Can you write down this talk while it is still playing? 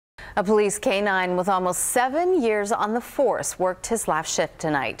A police canine with almost 7 years on the force worked his last shift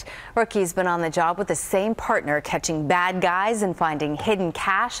tonight. Rookie's been on the job with the same partner, catching bad guys and finding hidden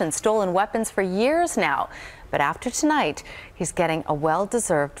cash and stolen weapons for years now. But after tonight, he's getting a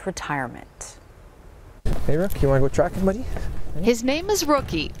well-deserved retirement. Hey, Rook, you want to go tracking, buddy? His name is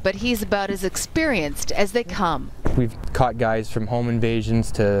Rookie, but he's about as experienced as they come. We've caught guys from home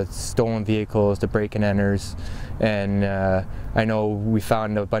invasions to stolen vehicles to break-and-enters, and I know we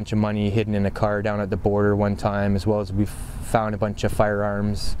found a bunch of money hidden in a car down at the border one time, as well as we found a bunch of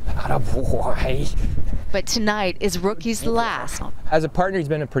firearms. Attaboy. But tonight is Rookie's last. As a partner, he's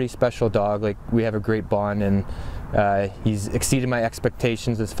been a pretty special dog. Like, we have a great bond, and he's exceeded my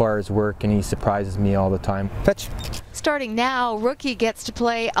expectations as far as work, and he surprises me all the time. Fetch. Starting now, Rookie gets to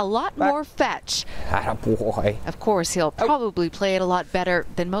play a lot more fetch. Attaboy. Of course, he'll probably play it a lot better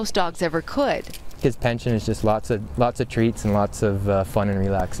than most dogs ever could. His pension is just lots of treats and lots of fun and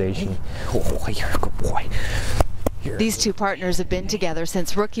relaxation. Oh, you're a good boy. These two partners have been together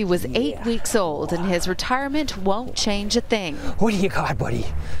since Rookie was 8 weeks old, and his retirement won't change a thing. What do you got, buddy?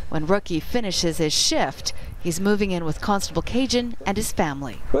 When Rookie finishes his shift, he's moving in with Constable Cajun and his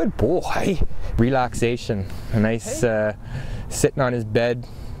family. Good boy. Relaxation. A nice sitting on his bed,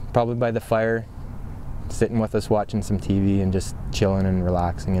 probably by the fire, sitting with us watching some TV and just chilling and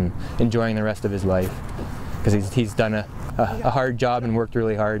relaxing and enjoying the rest of his life. Because he's done a hard job and worked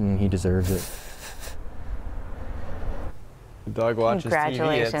really hard, and he deserves it. The dog watches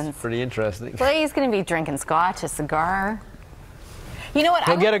Congratulations. TV. It's pretty interesting. Well, he's going to be drinking scotch, a cigar. You know what?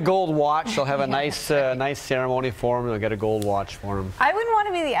 He'll get a gold watch. They'll have a nice ceremony for him. They'll get a gold watch for him. I wouldn't want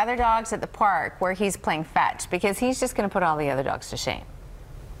to be the other dogs at the park where he's playing fetch, because he's just going to put all the other dogs to shame.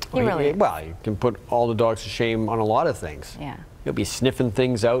 Well, you can put all the dogs to shame on a lot of things. Yeah. He'll be sniffing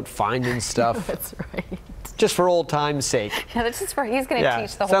things out, finding stuff. That's right. Just for old time's sake. Yeah, that's just for, he's going to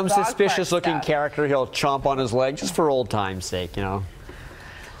teach the whole Some dog suspicious looking stuff. character, he'll chomp on his leg just for old time's sake, you know.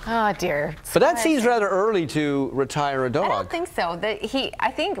 Oh dear. But that seems rather early to retire a dog. I don't think so.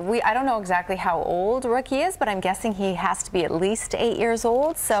 I don't know exactly how old Rookie is, but I'm guessing he has to be at least 8 years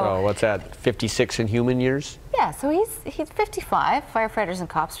old. So what's that, 56 in human years? Yeah, so he's 55. Firefighters and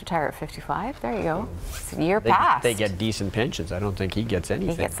cops retire at 55. There you go. It's a year past. They get decent pensions. I don't think he gets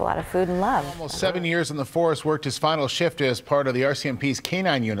anything. He gets a lot of food and love. Almost 7 years in the force, worked his final shift as part of the RCMP's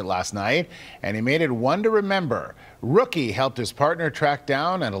canine unit last night, and he made it one to remember. Rookie helped his partner track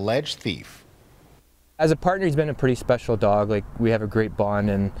down an alleged thief. As a partner, he's been a pretty special dog. Like, we have a great bond,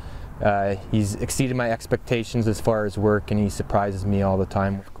 and he's exceeded my expectations as far as work, and he surprises me all the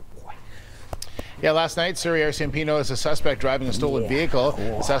time. Yeah, last night, Surrey RCMP noticed a suspect driving a stolen vehicle.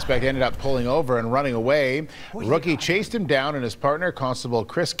 The suspect ended up pulling over and running away. Rookie chased him down, and his partner, Constable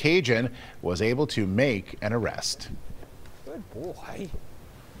Chris Cajun, was able to make an arrest. Good boy.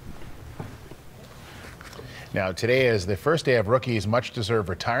 Now, today is the first day of Rookie's much-deserved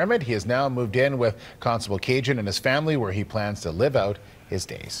retirement. He has now moved in with Constable Cajun and his family, where he plans to live out his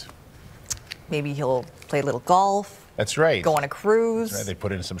days. Maybe he'll play a little golf. That's right. Go on a cruise. That's right. They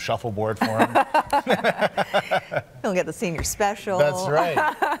put in some shuffleboard for him. He'll get the senior special. That's right.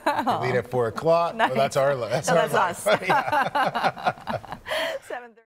 Lead at 4 o'clock. Nice. Well, that's our. That's us. Yeah.